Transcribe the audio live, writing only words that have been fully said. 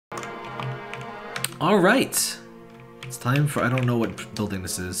Alright. It's time for, I don't know what building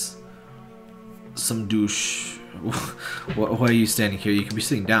this is. Some douche. Why are you standing here? You could be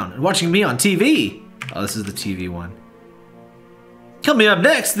sitting down and watching me on TV! Oh, this is the TV one. Coming up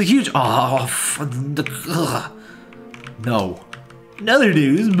next, the huge... Oh, no. Another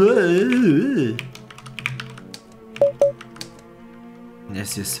news, but...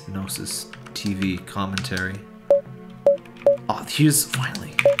 Yes, hypnosis. TV commentary. Oh, here's...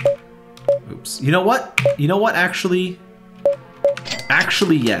 Finally. Oops. You know what? You know what, actually?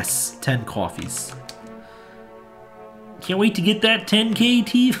 Actually, yes. 10 coffees. Can't wait to get that 10K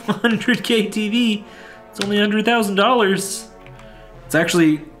TV, 100K TV. It's only $100,000. It's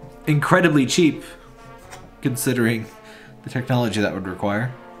actually incredibly cheap, considering the technology that would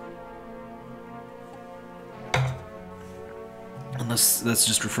require. Unless that's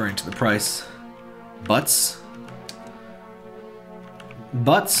just referring to the price. Butts?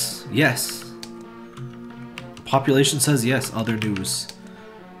 Butts? Yes. Population says yes. Other news.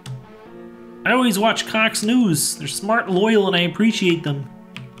 I always watch Cox News. They're smart and loyal, and I appreciate them.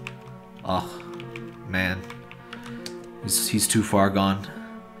 Oh, man. He's too far gone.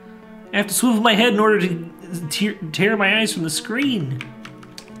 I have to swivel my head in order to tear my eyes from the screen.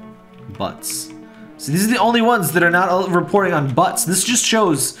 Butts. So these are the only ones that are not reporting on butts. This just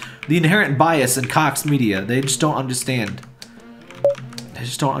shows the inherent bias in Cox Media. They just don't understand. They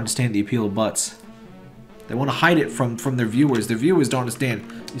just don't understand the appeal of butts. They want to hide it from their viewers. Their viewers don't understand.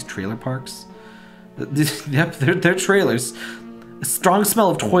 These trailer parks. Yep, they're trailers. A strong smell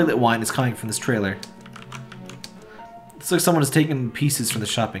of toilet wine is coming from this trailer. Looks like someone has taken pieces from the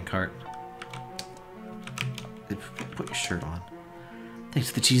shopping cart. Put your shirt on. Thanks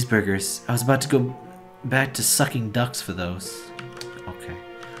for the cheeseburgers. I was about to go back to sucking ducks for those. Okay.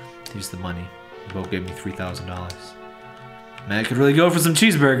 Here's the money. You both gave me $3,000. Man, I could really go for some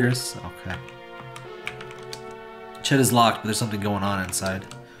cheeseburgers. Okay. Shed is locked, but there's something going on inside.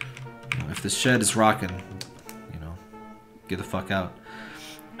 If the shed is rocking, you know, get the fuck out.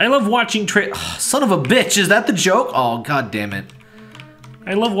 I love watching son of a bitch, is that the joke? Oh, god damn it.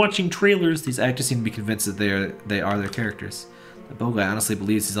 I love watching trailers. These actors seem to be convinced that they are their characters. The Bo guy honestly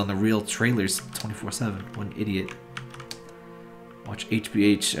believes he's on the real trailers 24/7. What an idiot. Watch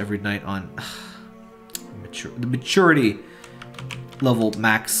HBH every night on the maturity level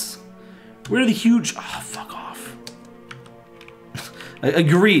max. Where are the huge... Oh, fuck off.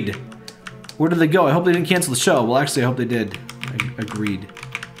 Agreed. Where did they go? I hope they didn't cancel the show. Well, actually, I hope they did. Agreed.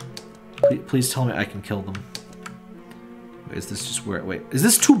 Please tell me I can kill them. Wait, is this just where... Wait, is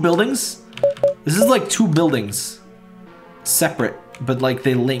this 2 buildings? This is like 2 buildings. Separate, but like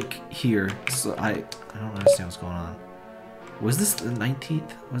they link here. So I don't understand what's going on. Was this the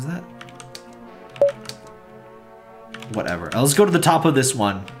 19th? Was that? Whatever. Let's go to the top of this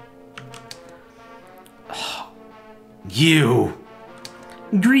one. Oh, you.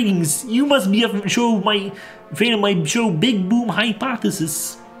 Greetings. You must be a fan of my show Big Boom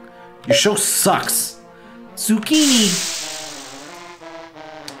Hypothesis. Your show sucks. Zucchini.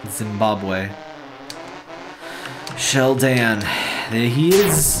 Zimbabwe. Sheldon. There he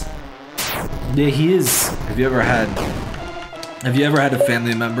is. There he is. Have you ever had a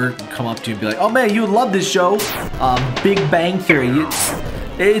family member come up to you and be like, oh man, you would love this show, Big Bang Theory.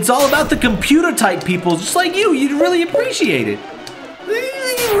 It's all about the computer type people, just like you. You'd really appreciate it.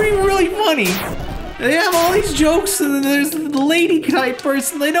 It's really funny. They have all these jokes, and then there's the lady type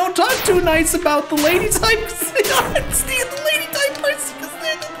person. They don't talk too nice about the lady type because they don't understand the lady type person because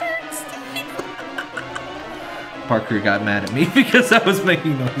they're the parents. Parker got mad at me because I was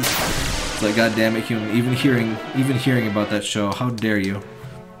making noise. It's like, God damn it, human! Even hearing about that show, how dare you?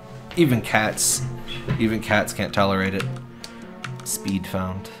 Even cats can't tolerate it. Speed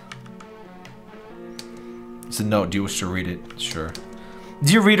found. It's a note. Do you wish to read it? Sure.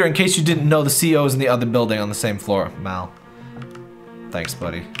 Dear reader, in case you didn't know, the CEO is in the other building on the same floor. Mal. Thanks,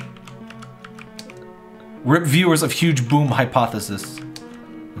 buddy. Rip viewers of Huge Boom Hypothesis.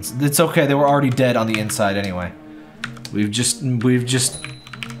 It's okay, they were already dead on the inside anyway. We've just,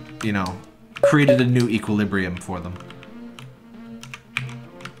 you know, created a new equilibrium for them.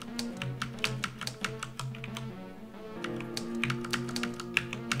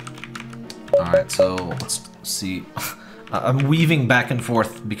 Alright, so let's see. I'm weaving back and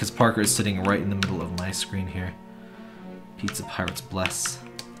forth because Parker is sitting right in the middle of my screen here. Pizza Pirates bless.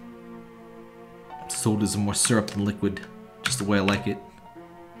 Soda's more syrup than liquid, just the way I like it.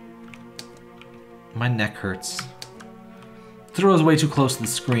 My neck hurts. Throw is way too close to the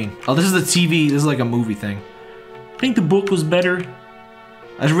screen. Oh, this is the TV. This is like a movie thing. I think the book was better.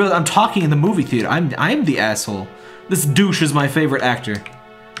 I'm talking in the movie theater. I'm the asshole. This douche is my favorite actor.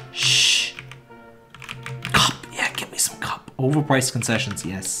 Shh. Overpriced concessions,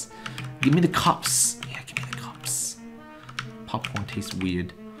 yes. Give me the cups. Yeah, give me the cups. Popcorn tastes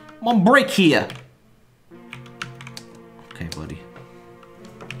weird. I'm on break here. Okay, buddy.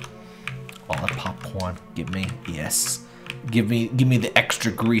 All that popcorn. Give me, yes. Give me the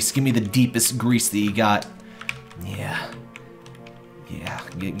extra grease. Give me the deepest grease that you got. Yeah. Yeah.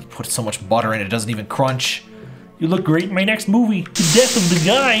 You put so much butter in it, it doesn't even crunch. You look great in my next movie. The death of the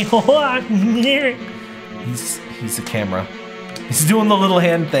guy. He's the camera. He's doing the little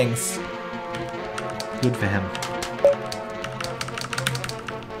hand things. Good for him.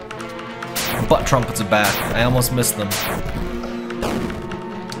 Butt trumpets are back. I almost missed them.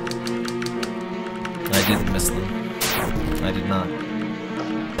 I didn't miss them. I did not.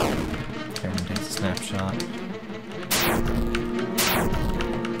 Cameron takes a snapshot.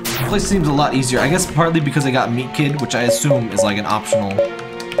 The place seems a lot easier. I guess partly because I got Meat Kid, which I assume is like an optional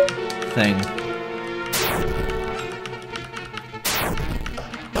thing.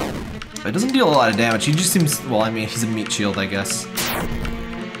 It doesn't deal a lot of damage. He just seems, well, I mean, he's a meat shield, I guess.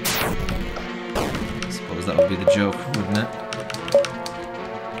 I suppose that would be the joke, wouldn't it?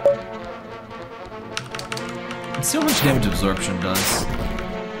 Let's see how much damage absorption does.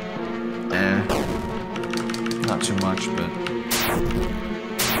 Not too much, but...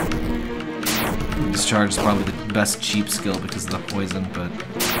 Discharge is probably the best cheap skill because of the poison, but...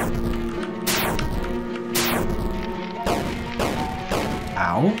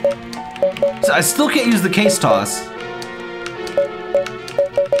 Ow? So I still can't use the case toss.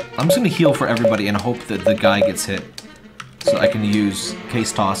 I'm just gonna heal for everybody and hope that the guy gets hit. So I can use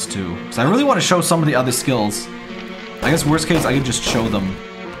case toss too. Because I really want to show some of the other skills. I guess worst case, I could just show them.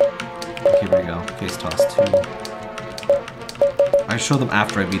 Here we go. Case toss 2. I show them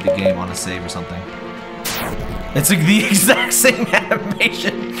after I beat the game on a save or something. It's like the exact same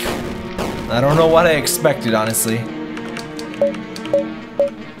animation. I don't know what I expected, honestly.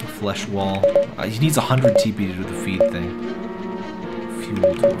 Flesh wall. He needs 100 TP to do the feed thing.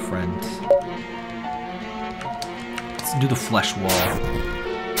 Fuel to a friend. Let's do the flesh wall.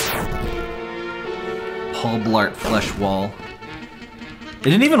 Paul Blart flesh wall. It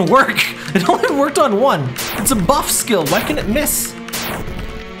didn't even work! It only worked on one! It's a buff skill, why can it miss?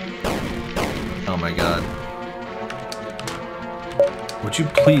 Oh my god. Would you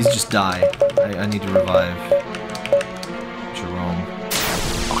please just die? I need to revive. Jerome.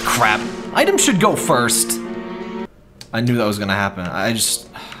 Oh crap! Items should go first! I knew that was gonna happen. I just...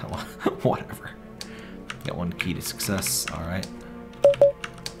 whatever. Got one key to success, alright.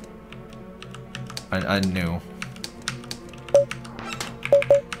 I knew.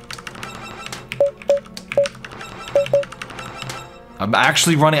 I'm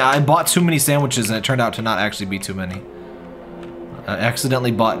actually running. I bought too many sandwiches and it turned out to not actually be too many. I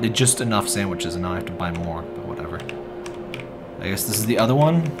accidentally bought just enough sandwiches and now I have to buy more, but whatever. I guess this is the other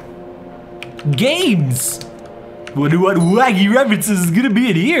one. Games! Wonder what wacky references is gonna be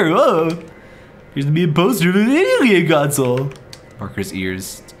in here? Oh! Here's gonna be a poster of an alien console. Parker's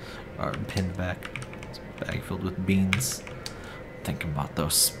ears are pinned back. It's a bag filled with beans. Thinking about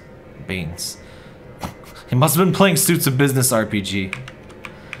those beans. He must have been playing Suits of Business RPG.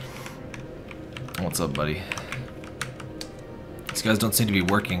 What's up, buddy? These guys don't seem to be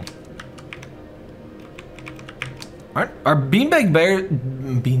working. Are beanbag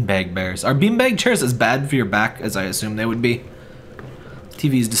bears? Are beanbag chairs as bad for your back as I assume they would be?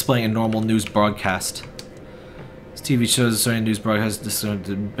 TV is displaying a normal news broadcast. This TV shows certain news broadcast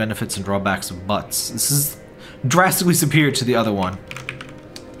the benefits and drawbacks of butts. This is drastically superior to the other one.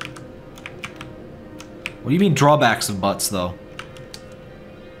 What do you mean drawbacks of butts, though?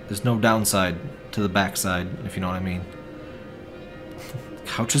 There's no downside to the backside, if you know what I mean.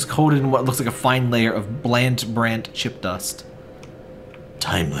 Couch is coated in what looks like a fine layer of bland brand chip dust.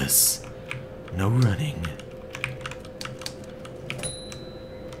 Timeless. No running.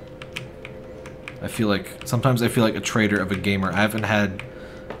 Sometimes I feel like a traitor of a gamer. I haven't had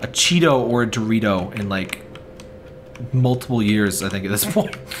a Cheeto or a Dorito in like multiple years, I think, at this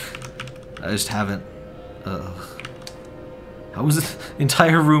point. I just haven't. How is it? The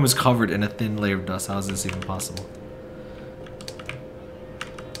entire room is covered in a thin layer of dust. How is this even possible?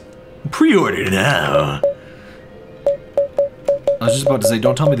 Pre-order now! I was just about to say,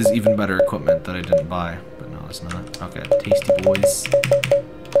 don't tell me there's even better equipment that I didn't buy. But no, it's not. Okay, Tasty Boys.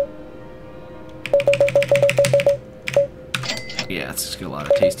 Yeah, let's just get a lot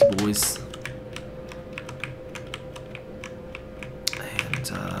of Tasty Boys. And,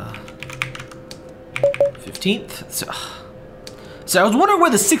 15th? So I was wondering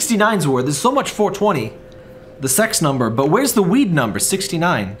where the 69s were. There's so much 420. The sex number, but where's the weed number?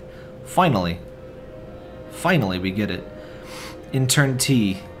 69. Finally. Finally, we get it. Intern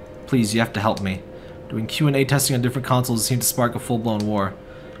T, please, you have to help me. Doing Q&A testing on different consoles seems to spark a full-blown war.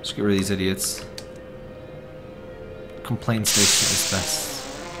 Just get rid of these idiots. Complaint station is best.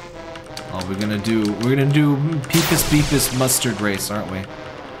 Oh, we're gonna do Peepus Beepus mustard race, aren't we?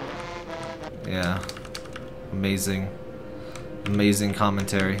 Yeah. Amazing. Amazing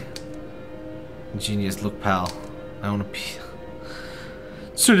commentary. Genius, look pal. I wanna pee.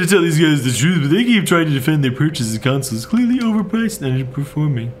 Just trying to tell these guys the truth, but they keep trying to defend their purchases of consoles clearly overpriced and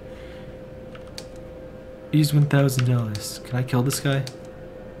underperforming. Use $1,000. Can I kill this guy?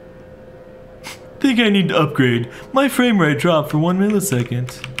 Think I need to upgrade. My frame rate dropped for 1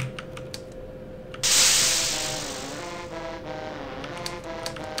 millisecond.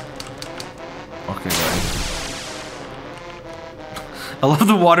 Okay, buddy. I love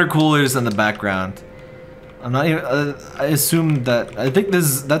the water coolers in the background. I'm not even. I assume that. I think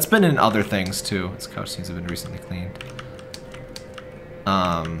that's been in other things too. This couch seems to have been recently cleaned.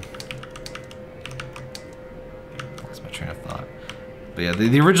 Lost my train of thought. But yeah,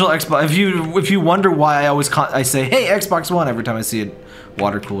 the original Xbox. If you wonder why I say, "Hey, Xbox One" every time I see a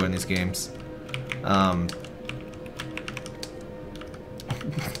water cooler in these games.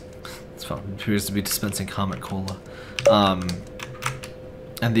 This phone appears to be dispensing Comet Cola.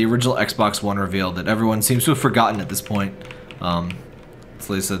 And the original Xbox One revealed that everyone seems to have forgotten at this point. So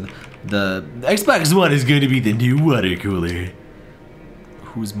they said, the Xbox One is going to be the new water cooler.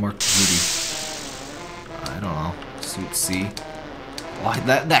 Who's Mark Moody? I don't know. Suit C. Why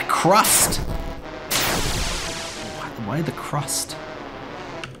that crust? Why the crust?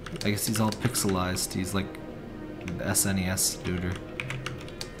 I guess he's all pixelized. He's like the SNES duder.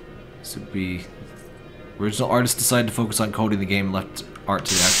 Suit B. Original artist decided to focus on coding the game and left art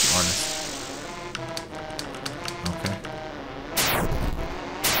to the actual artist.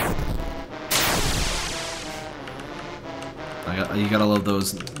 Okay. You gotta love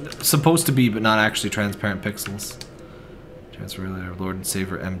those. Supposed to be, but not actually transparent pixels. Transfer related Lord and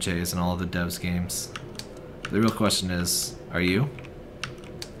Savior MJs in all of the devs games. The real question is, are you?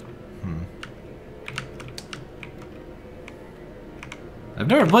 I've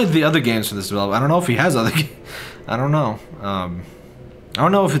never played the other games for this developer. I don't know if he has other games. I don't know. I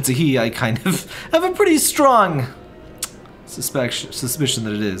don't know if it's a he. I kind of have a pretty strong suspicion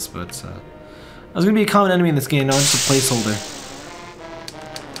that it is, but I was gonna be a common enemy in this game. No, I'm just a placeholder.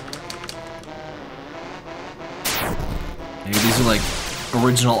 Maybe these are like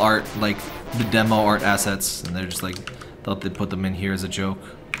original art, like the demo art assets, and they're just like thought they'd put them in here as a joke.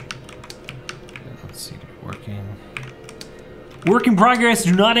 Let's see, working. Work in progress.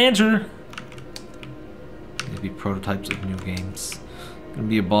 Do not enter. Maybe prototypes of new games. Gonna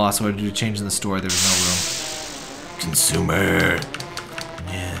be a boss. What to do? Change in the store. There was no room. Consumer.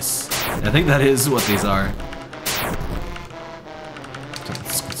 Yes. I think that is what these are.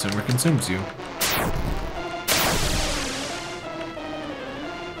 This consumer consumes you.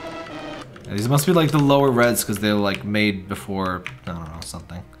 Yeah, these must be like the lower reds because they're like made before, I don't know,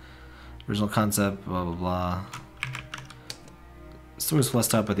 something. Original concept, blah blah blah. The story was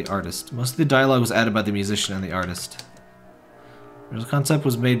fleshed out by the artist. Most of the dialogue was added by the musician and the artist. The original concept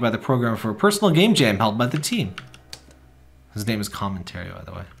was made by the programmer for a personal game jam held by the team. His name is Commentary, by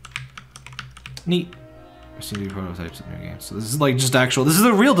the way. Neat. There seem to be prototypes of new games. So this is like just actual. This is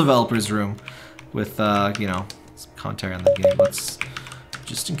a real developer's room with, you know, some commentary on the game. Let's,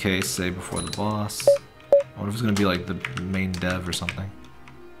 just in case, say before the boss. I wonder if it's gonna be like the main dev or something.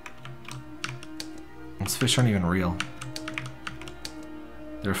 These fish aren't even real.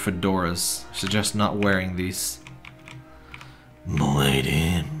 They're fedoras. I suggest not wearing these.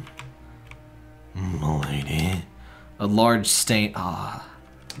 Milady. Milady. A large stain.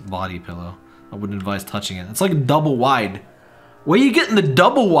 Body pillow. I wouldn't advise touching it. It's like a double wide. Where are you getting the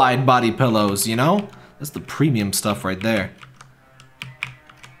double wide body pillows, you know? That's the premium stuff right there.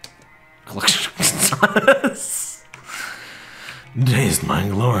 Collection. Taste my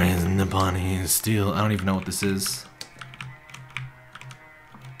glory in the body of steel. I don't even know what this is.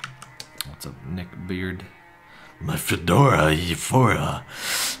 What's up, Nick Beard? My fedora euphoria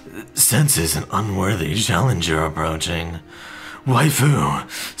senses an unworthy challenger approaching. Waifu,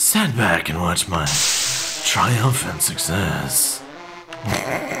 stand back and watch my triumphant success.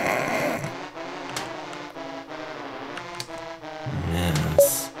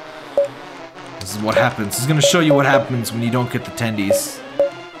 Yes. This is what happens. This is gonna show you what happens when you don't get the tendies.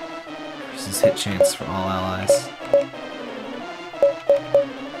 This is hit chance for all allies.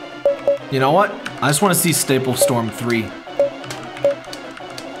 You know what? I just want to see Staple Storm 3.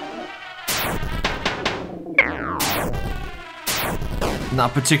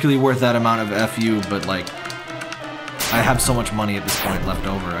 Not particularly worth that amount of FU, but like, I have so much money at this point left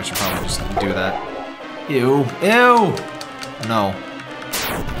over. I should probably just do that. Ew. Ew! No.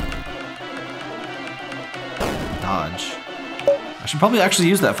 Dodge. I should probably actually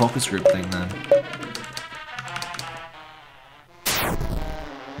use that focus group thing then.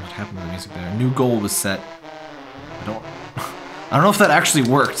 What happened to the music there? A new goal was set. I don't know if that actually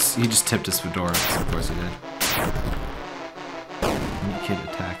worked. He just tipped his fedora. Of course he did. Meat kid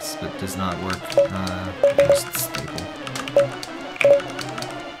attacks, but does not work. Just staple.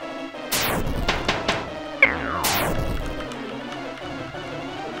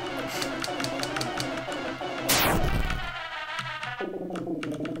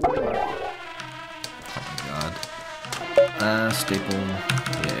 Staple,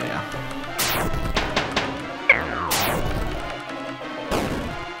 yeah.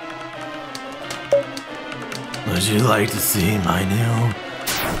 Would you like to see my new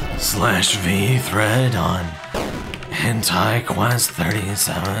 /V thread on Hentai Quest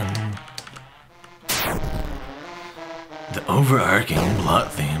 37? The overarching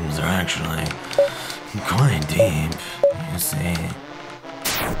plot themes are actually quite deep, you see.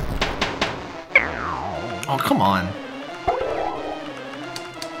 Oh, come on.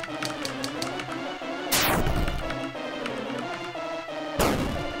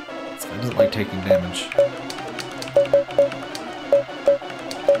 Doesn't like taking damage.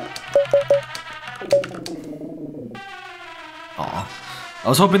 Aw. I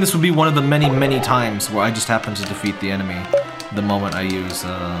was hoping this would be one of the many times where I just happen to defeat the enemy the moment I use,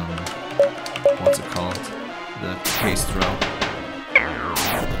 what's it called? The case throw.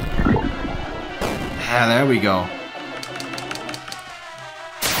 Yeah, there we go.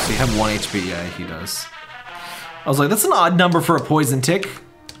 So you have 1 HP? Yeah, he does. I was like, that's an odd number for a poison tick.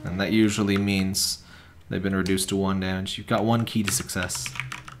 And that usually means they've been reduced to 1 damage. You've got 1 key to success.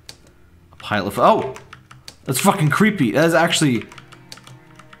 A pile of... Oh! That's fucking creepy. That's actually...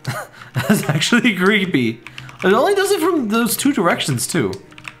 that's actually creepy. It only does it from those 2 directions, too.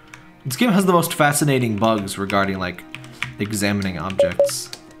 This game has the most fascinating bugs regarding, like, examining objects.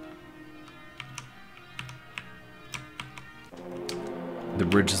 The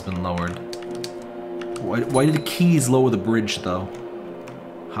bridge has been lowered. Why did the keys lower the bridge, though?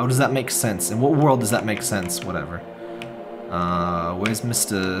 How does that make sense? In what world does that make sense? Whatever. Where's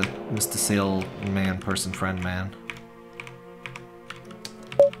Mr. Sailman, person, friend, man?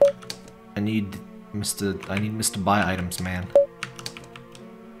 I need Mr. Buy Items, man.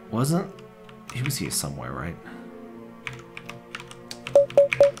 Wasn't? He was here somewhere, right?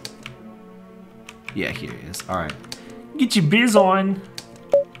 Yeah, here he is. Alright. Get your biz on!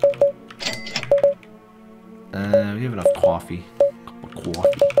 We have enough coffee.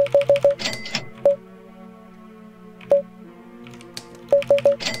 Coffee.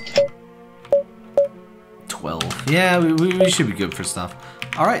 Yeah, we should be good for stuff.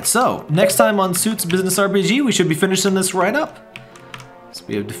 Alright, so, next time on Suits Business RPG, we should be finishing this right up. So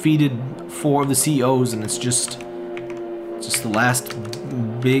we have defeated 4 of the CEOs, and it's just the last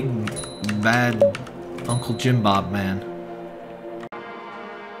big, bad Uncle Jim Bob man.